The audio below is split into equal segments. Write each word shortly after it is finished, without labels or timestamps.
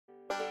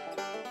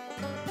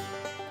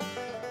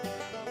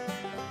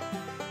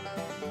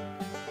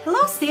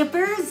Hello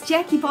Stampers,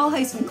 Jackie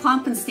Bolhuis from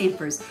Klompen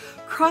Stampers.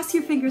 Cross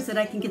your fingers that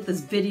I can get this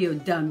video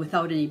done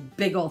without any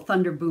big old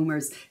thunder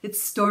boomers.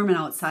 It's storming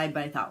outside,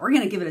 but I thought we're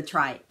gonna give it a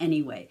try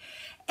anyway.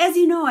 As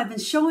you know, I've been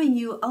showing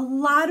you a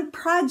lot of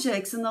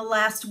projects in the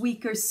last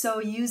week or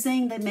so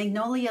using the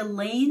Magnolia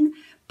Lane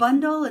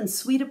bundle and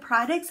suite of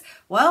products.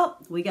 Well,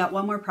 we got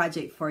one more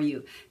project for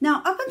you.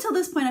 Now, up until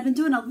this point, I've been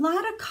doing a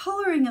lot of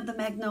coloring of the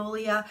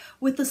Magnolia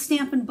with the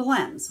Stampin'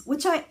 Blends,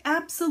 which I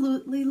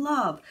absolutely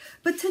love.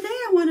 But today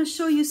I want to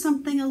show you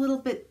something a little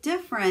bit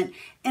different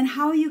and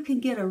how you can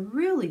get a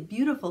really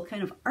beautiful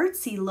kind of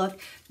artsy look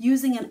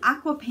using an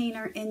aqua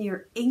painter in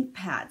your ink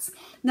pads.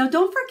 Now,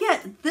 don't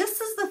forget, this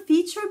is the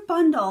featured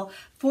bundle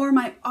for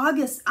my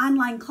August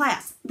online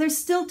class. There's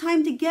still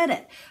time to get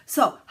it.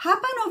 So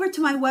hop on over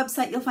to my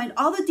website. You'll find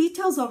all the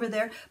details over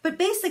there. But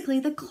basically,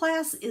 the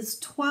class is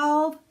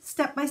 12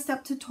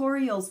 step-by-step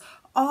tutorials,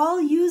 all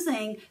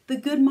using the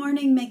Good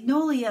Morning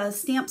Magnolia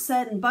stamp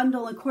set and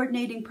bundle and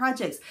coordinating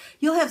projects.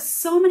 You'll have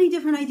so many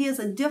different ideas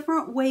and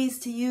different ways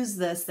to use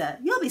this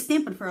that you'll be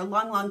stamping for a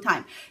long, long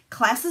time.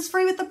 Class is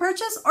free with the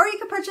purchase, or you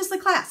can purchase the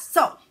class.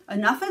 So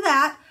enough of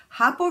that.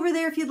 Hop over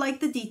there if you'd like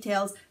the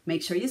details.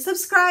 Make sure you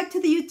subscribe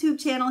to the YouTube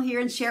channel here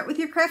and share it with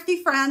your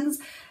crafty friends.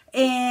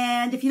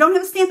 And if you don't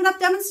have a Stampin' Up!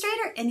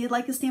 Demonstrator and you'd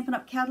like a Stampin'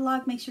 Up!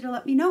 Catalog, make sure to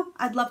let me know.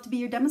 I'd love to be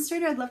your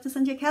demonstrator. I'd love to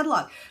send you a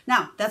catalog.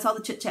 Now, that's all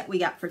the chit-chat we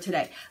got for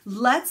today.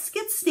 Let's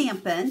get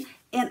stamping,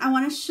 and I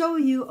want to show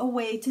you a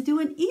way to do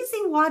an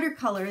easy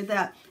watercolor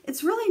that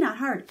it's really not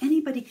hard.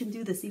 Anybody can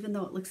do this, even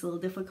though it looks a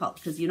little difficult,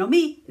 because you know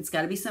me, it's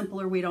got to be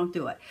simple or we don't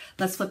do it.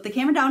 Let's flip the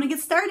camera down and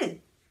get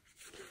started.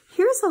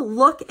 Here's a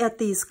look at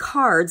these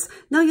cards.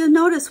 Now you'll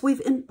notice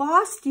we've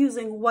embossed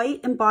using white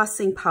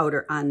embossing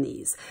powder on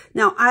these.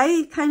 Now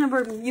I kind of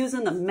are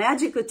using the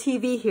magic of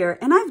TV here,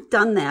 and I've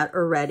done that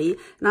already.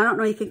 And I don't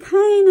know, you can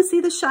kind of see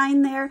the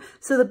shine there.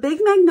 So the big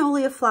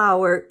magnolia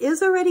flower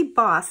is already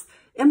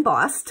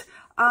embossed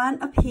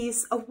on a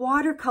piece of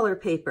watercolor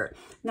paper.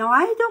 Now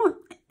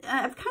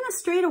I've kind of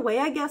strayed away,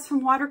 I guess,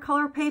 from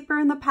watercolor paper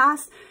in the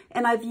past,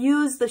 and I've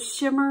used the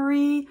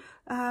shimmery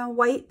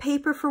white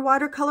paper for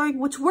watercoloring,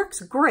 which works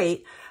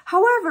great.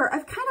 However,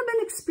 I've kind of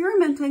been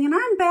experimenting, and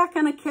I'm back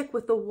on a kick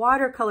with the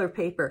watercolor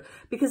paper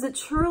because it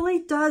truly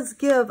does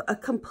give a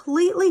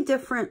completely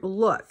different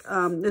look.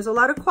 There's a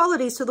lot of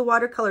qualities to the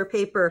watercolor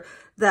paper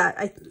that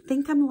I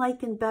think I'm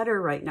liking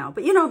better right now.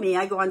 But you know me,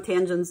 I go on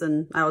tangents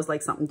and I always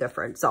like something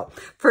different. So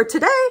for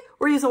today,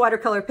 we're using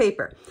watercolor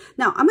paper.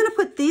 Now I'm going to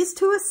put these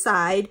two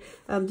aside.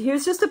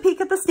 Here's just a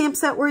peek at the stamp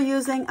set we're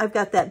using. I've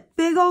got that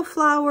big old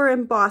flower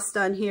embossed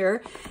on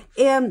here.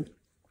 And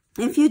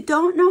if you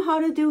don't know how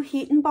to do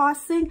heat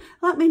embossing,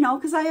 let me know,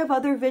 because I have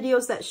other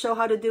videos that show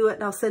how to do it,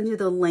 and I'll send you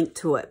the link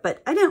to it.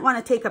 But I didn't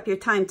want to take up your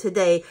time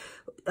today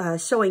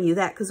showing you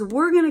that, because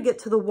we're going to get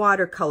to the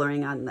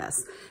watercoloring on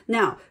this.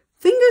 Now,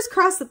 fingers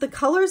crossed that the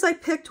colors I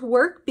picked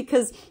work,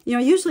 because, you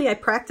know, usually I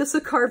practice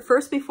a card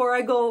first before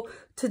I go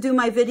to do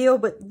my video,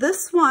 but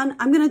this one,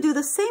 I'm going to do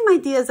the same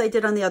idea as I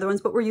did on the other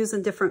ones, but we're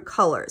using different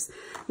colors.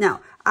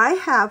 Now, I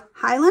have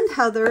Highland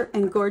Heather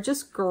and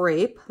Gorgeous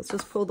Grape. Let's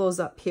just pull those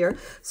up here.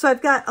 So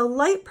I've got a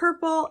light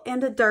purple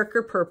and a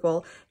darker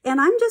purple, and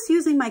I'm just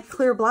using my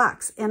clear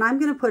blocks, and I'm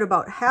going to put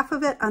about half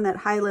of it on that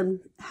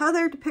Highland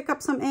Heather to pick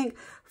up some ink,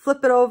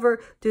 flip it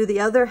over, do the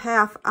other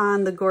half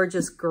on the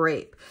Gorgeous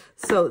Grape.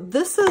 So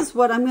this is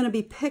what I'm going to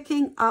be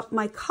picking up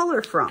my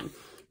color from.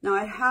 Now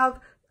I have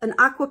an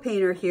aqua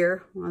painter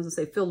here, I was going to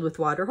say filled with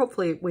water.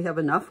 Hopefully we have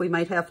enough. We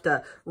might have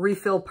to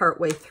refill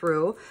partway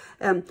through.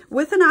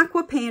 With an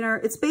aqua painter,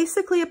 it's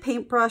basically a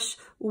paintbrush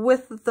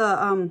with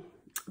the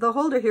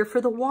holder here for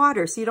the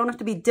water, so you don't have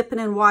to be dipping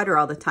in water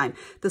all the time.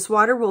 This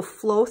water will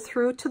flow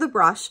through to the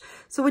brush.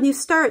 So when you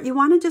start, you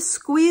want to just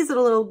squeeze it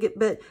a little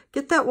bit,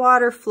 get that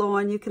water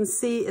flowing. You can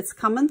see it's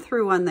coming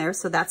through on there,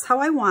 so that's how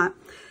I want.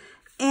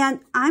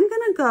 And I'm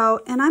going to go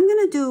and I'm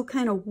going to do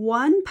kind of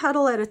one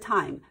petal at a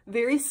time,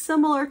 very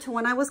similar to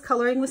when I was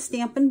coloring with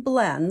Stampin'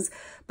 Blends,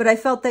 but I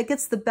felt that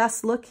gets the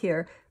best look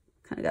here.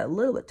 Kind of got a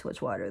little bit too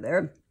much water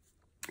there.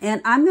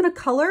 And I'm going to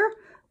color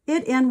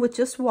it in with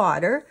just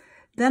water.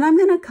 Then I'm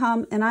going to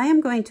come and I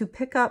am going to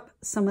pick up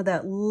some of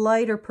that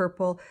lighter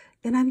purple,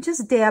 and I'm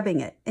just dabbing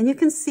it. And you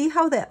can see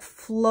how that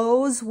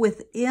flows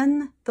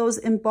within those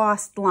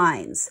embossed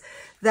lines.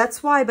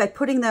 That's why by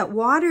putting that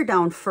water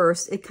down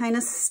first, it kind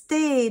of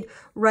stayed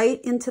right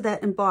into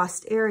that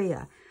embossed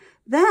area.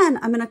 Then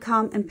I'm going to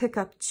come and pick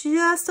up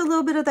just a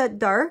little bit of that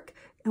dark,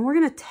 and we're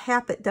going to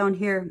tap it down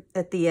here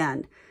at the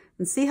end.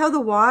 And see how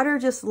the water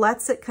just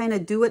lets it kind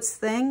of do its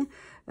thing?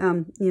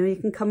 You know, you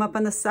can come up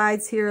on the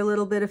sides here a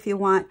little bit if you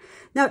want.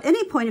 Now, at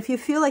any point, if you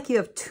feel like you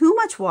have too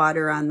much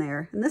water on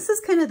there, and this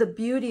is kind of the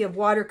beauty of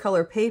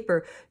watercolor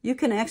paper, you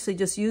can actually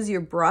just use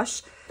your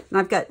brush. And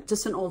I've got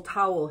just an old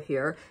towel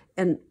here,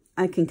 and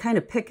I can kind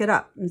of pick it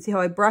up. And see how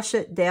I brush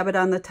it, dab it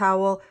on the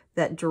towel,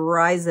 that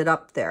dries it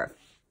up there.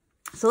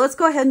 So let's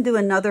go ahead and do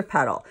another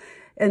petal.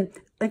 And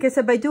like I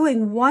said, by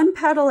doing one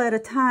petal at a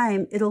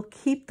time, it'll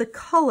keep the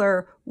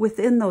color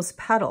within those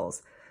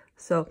petals.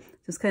 So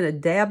just kind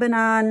of dabbing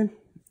on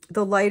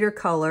the lighter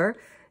color,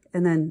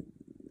 and then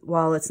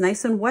while it's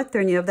nice and wet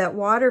there and you have that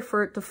water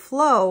for it to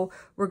flow,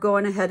 we're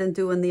going ahead and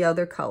doing the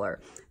other color.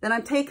 Then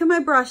I'm taking my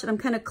brush and I'm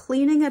kind of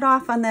cleaning it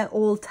off on that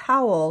old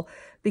towel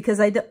because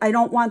I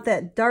don't want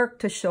that dark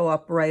to show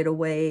up right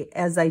away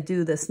as I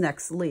do this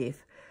next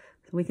leaf.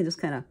 So we can just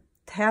kind of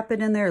tap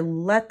it in there,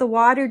 let the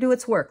water do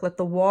its work. Let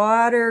the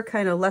water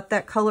kind of let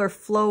that color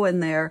flow in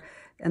there.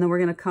 And then we're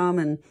going to come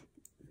and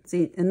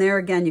see, and there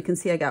again, you can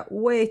see I got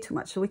way too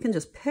much. So we can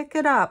just pick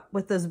it up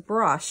with this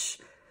brush.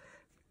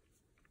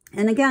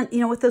 And again, you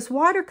know, with this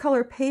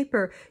watercolor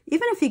paper,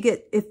 even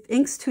if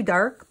ink's too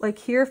dark, like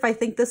here, if I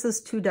think this is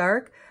too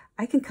dark,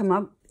 I can come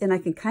up and I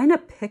can kind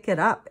of pick it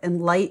up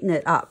and lighten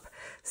it up.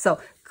 So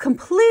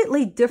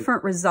completely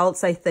different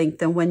results, I think,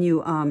 than when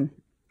you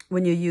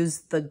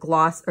use the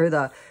gloss or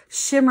the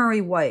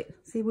shimmery white.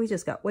 See, we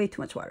just got way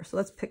too much water. So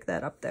let's pick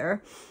that up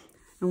there.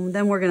 And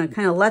then we're going to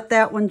kind of let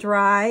that one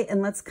dry.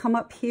 And let's come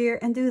up here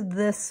and do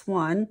this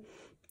one.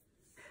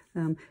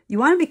 You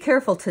want to be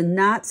careful to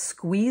not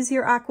squeeze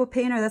your aqua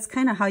painter. That's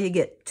kind of how you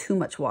get too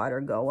much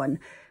water going.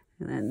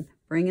 And then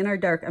bring in our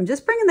dark. I'm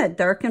just bringing that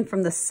dark in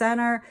from the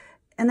center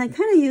and then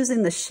kind of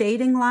using the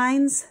shading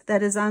lines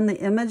that is on the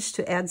image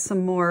to add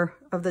some more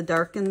of the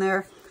dark in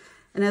there.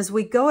 And as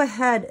we go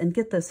ahead and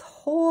get this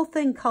whole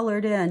thing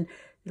colored in,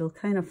 it'll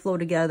kind of flow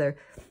together.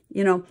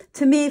 You know,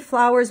 to me,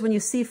 flowers, when you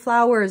see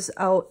flowers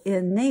out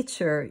in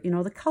nature, you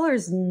know, the color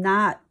is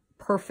not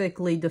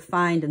perfectly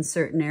defined in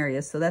certain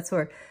areas. So that's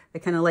where I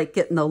kind of like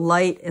getting the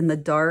light and the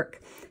dark.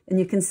 And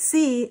you can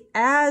see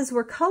as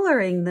we're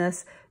coloring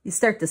this, you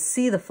start to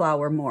see the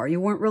flower more. You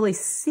weren't really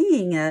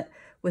seeing it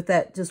with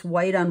that just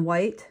white on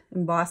white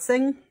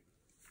embossing.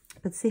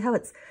 But see how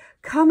it's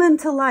coming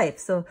to life.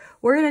 So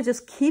we're going to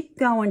just keep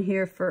going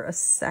here for a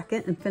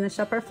second and finish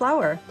up our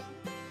flower.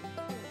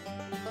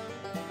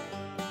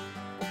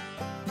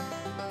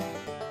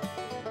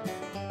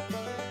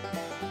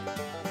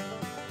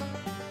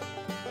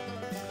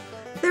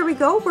 There we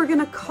go. We're going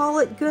to call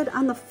it good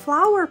on the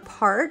flower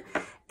part.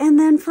 And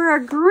then for our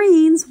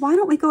greens, why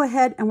don't we go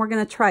ahead and we're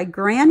going to try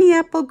Granny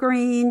Apple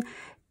Green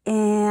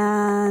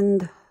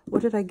and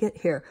what did I get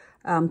here?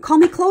 Call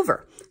Me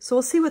Clover. So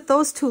we'll see what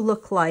those two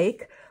look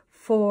like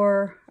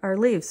for our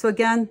leaves. So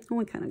again,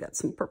 we kind of got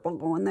some purple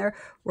going there.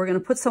 We're going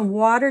to put some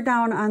water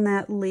down on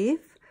that leaf.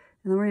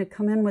 And then we're going to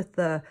come in with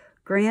the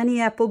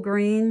Granny Apple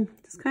Green.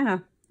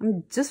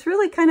 I'm just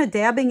really kind of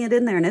dabbing it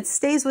in there. And it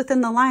stays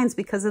within the lines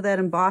because of that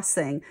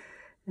embossing.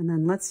 And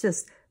then let's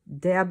just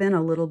dab in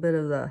a little bit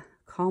of the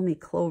Call Me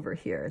Clover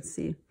here and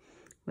see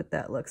what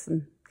that looks,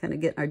 and kind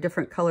of getting our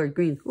different colored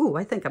green. Ooh,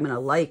 I think I'm going to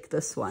like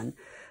this one.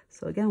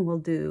 So again, we'll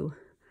do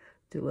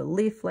a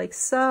leaf like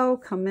so.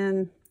 Come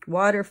in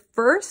water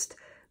first,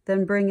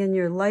 then bring in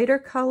your lighter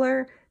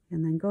color,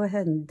 and then go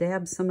ahead and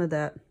dab some of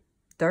that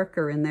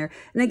darker in there.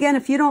 And again,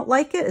 if you don't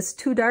like it, it's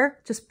too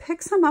dark, just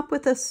pick some up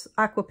with this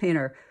aqua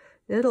painter.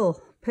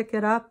 It'll pick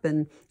it up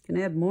and you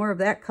can add more of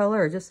that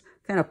color or just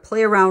kind of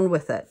play around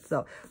with it.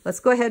 So let's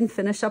go ahead and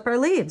finish up our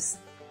leaves.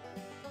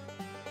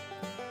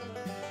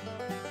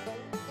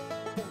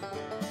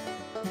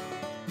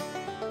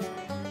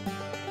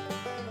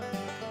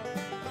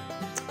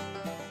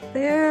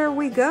 There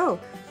we go.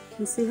 You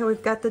can see how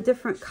we've got the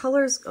different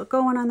colors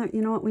going on there.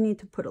 You know what? We need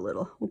to put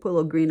we'll put a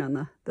little green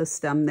on the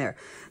stem there.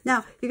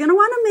 Now, you're going to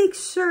want to make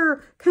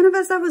sure, kind of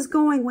as I was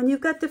going, when you've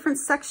got different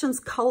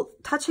sections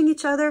touching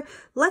each other,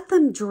 let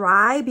them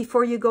dry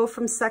before you go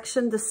from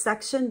section to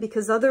section,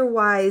 because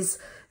otherwise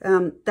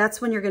that's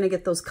when you're going to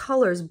get those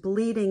colors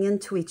bleeding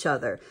into each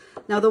other.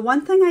 Now, the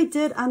one thing I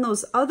did on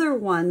those other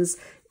ones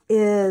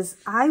is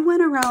I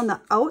went around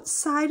the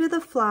outside of the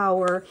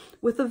flower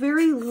with a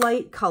very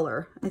light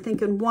color. I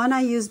think in one I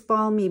used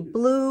Balmy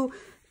Blue,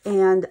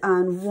 and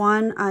on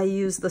one I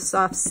used the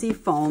soft sea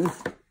foam.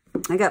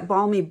 I got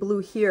Balmy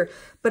Blue here,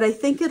 but I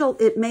think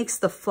it makes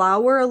the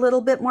flower a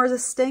little bit more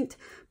distinct.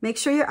 Make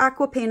sure your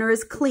aqua painter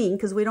is clean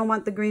because we don't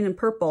want the green and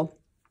purple.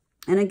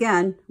 And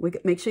again,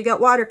 make sure you got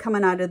water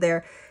coming out of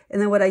there.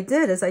 And then what I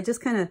did is I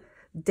just kind of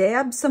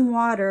dabbed some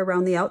water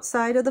around the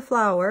outside of the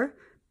flower.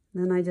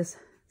 And then I just...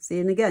 See,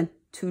 and again,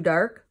 too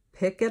dark,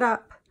 pick it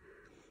up.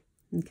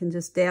 You can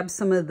just dab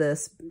some of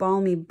this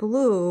Balmy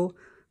Blue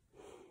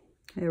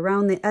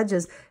around the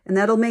edges, and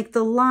that'll make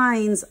the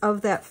lines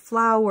of that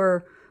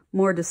flower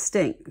more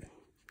distinct.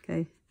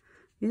 Okay,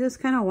 you just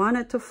kind of want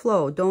it to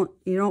flow.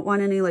 You don't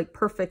want any like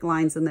perfect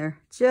lines in there,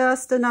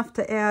 just enough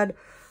to add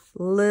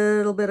a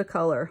little bit of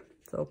color.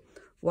 So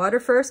water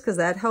first, because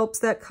that helps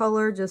that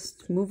color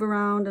just move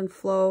around and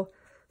flow.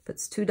 If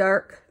it's too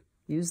dark,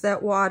 use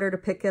that water to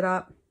pick it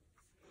up.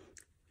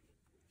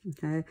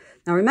 Okay,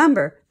 now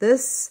remember,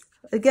 this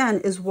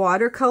again is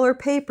watercolor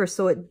paper,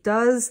 so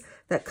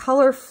that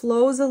color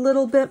flows a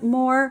little bit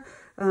more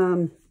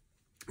than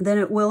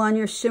it will on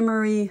your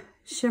shimmery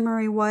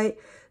white.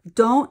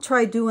 Don't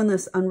try doing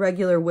this on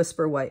regular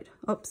whisper white.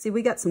 Oh, see,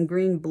 we got some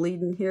green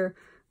bleeding here.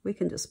 We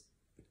can just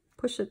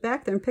push it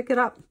back there and pick it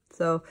up.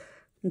 So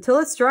until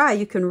it's dry,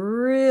 you can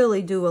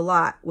really do a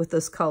lot with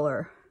this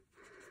color.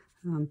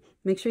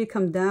 Make sure you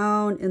come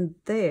down in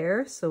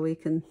there so we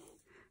can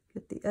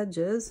get the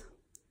edges.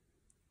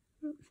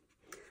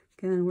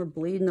 Again, we're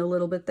bleeding a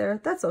little bit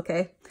there. That's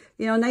okay.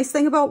 You know, nice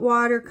thing about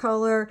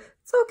watercolor,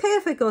 it's okay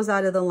if it goes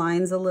out of the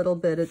lines a little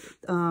bit.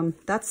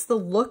 That's the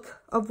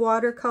look of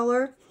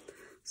watercolor.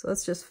 So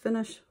let's just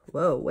finish.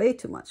 Whoa, way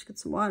too much. Get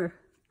some water.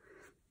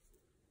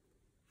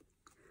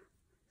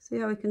 See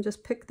how we can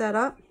just pick that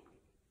up?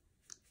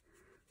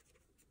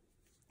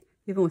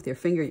 Even with your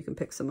finger, you can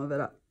pick some of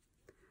it up.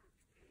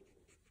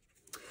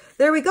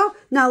 There we go.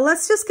 Now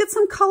let's just get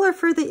some color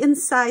for the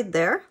inside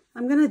there.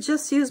 I'm going to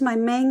just use my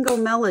Mango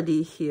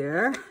Melody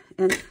here.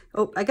 And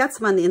oh, I got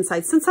some on the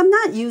inside. Since I'm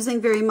not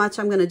using very much,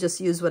 I'm going to just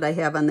use what I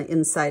have on the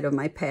inside of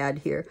my pad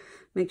here.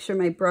 Make sure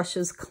my brush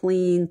is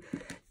clean.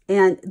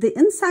 And the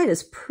inside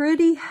is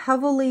pretty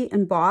heavily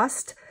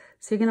embossed.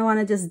 So you're going to want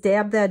to just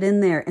dab that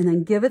in there and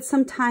then give it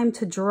some time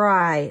to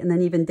dry and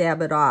then even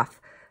dab it off.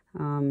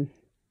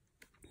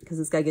 Because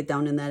it's got to get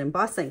down in that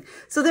embossing.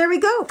 So there we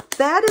go.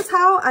 That is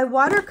how I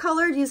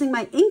watercolored using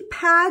my ink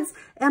pads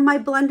and my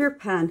blender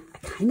pen. I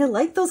kind of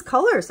like those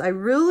colors. I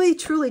really,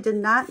 truly did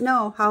not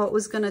know how it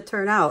was going to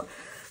turn out.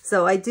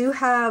 So I do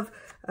have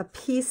a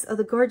piece of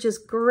the gorgeous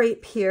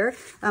grape here.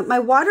 My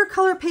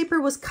watercolor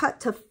paper was cut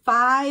to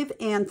 5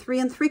 3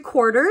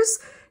 3/4.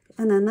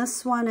 And then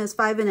this one is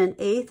 5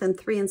 1/8 and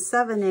 3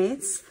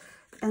 7/8.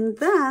 And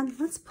then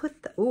let's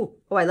put the, oh,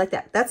 I like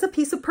that. That's a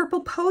piece of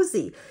purple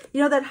posy.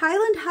 You know, that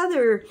Highland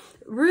Heather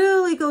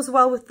really goes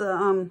well with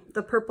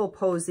the purple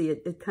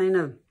posy.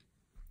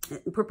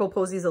 Purple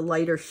posy is a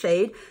lighter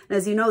shade. And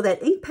as you know,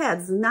 that ink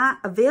pad's not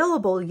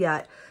available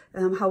yet.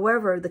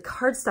 However, the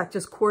cardstock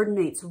just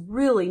coordinates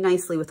really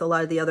nicely with a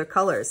lot of the other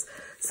colors.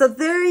 So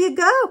there you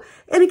go.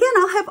 And again,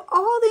 I'll have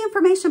all the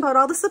information about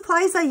all the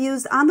supplies I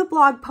used on the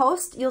blog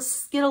post. You'll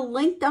get a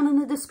link down in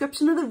the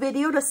description of the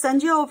video to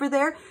send you over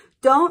there.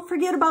 Don't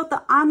forget about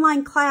the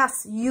online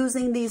class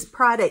using these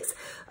products.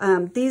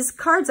 These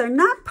cards are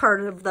not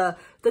part of the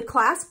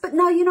class, but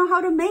now you know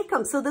how to make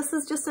them. So this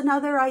is just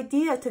another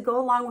idea to go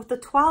along with the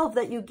 12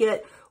 that you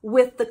get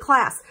with the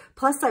class.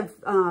 Plus, I've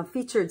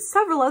featured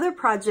several other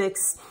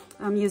projects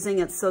using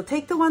it. So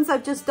take the ones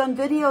I've just done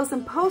videos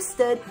and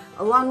posted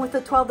along with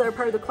the 12 that are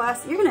part of the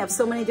class. You're going to have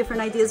so many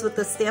different ideas with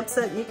the stamp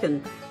set. You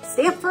can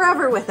stamp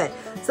forever with it.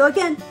 So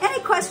again,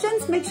 any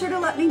questions, make sure to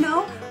let me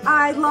know.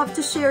 I love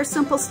to share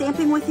simple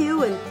stamping with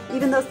you. And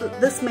even though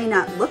this may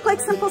not look like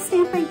simple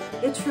stamping,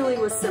 it truly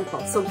was simple.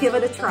 So give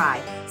it a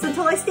try. So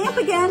until I stamp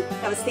again,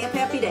 have a stamp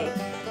happy day.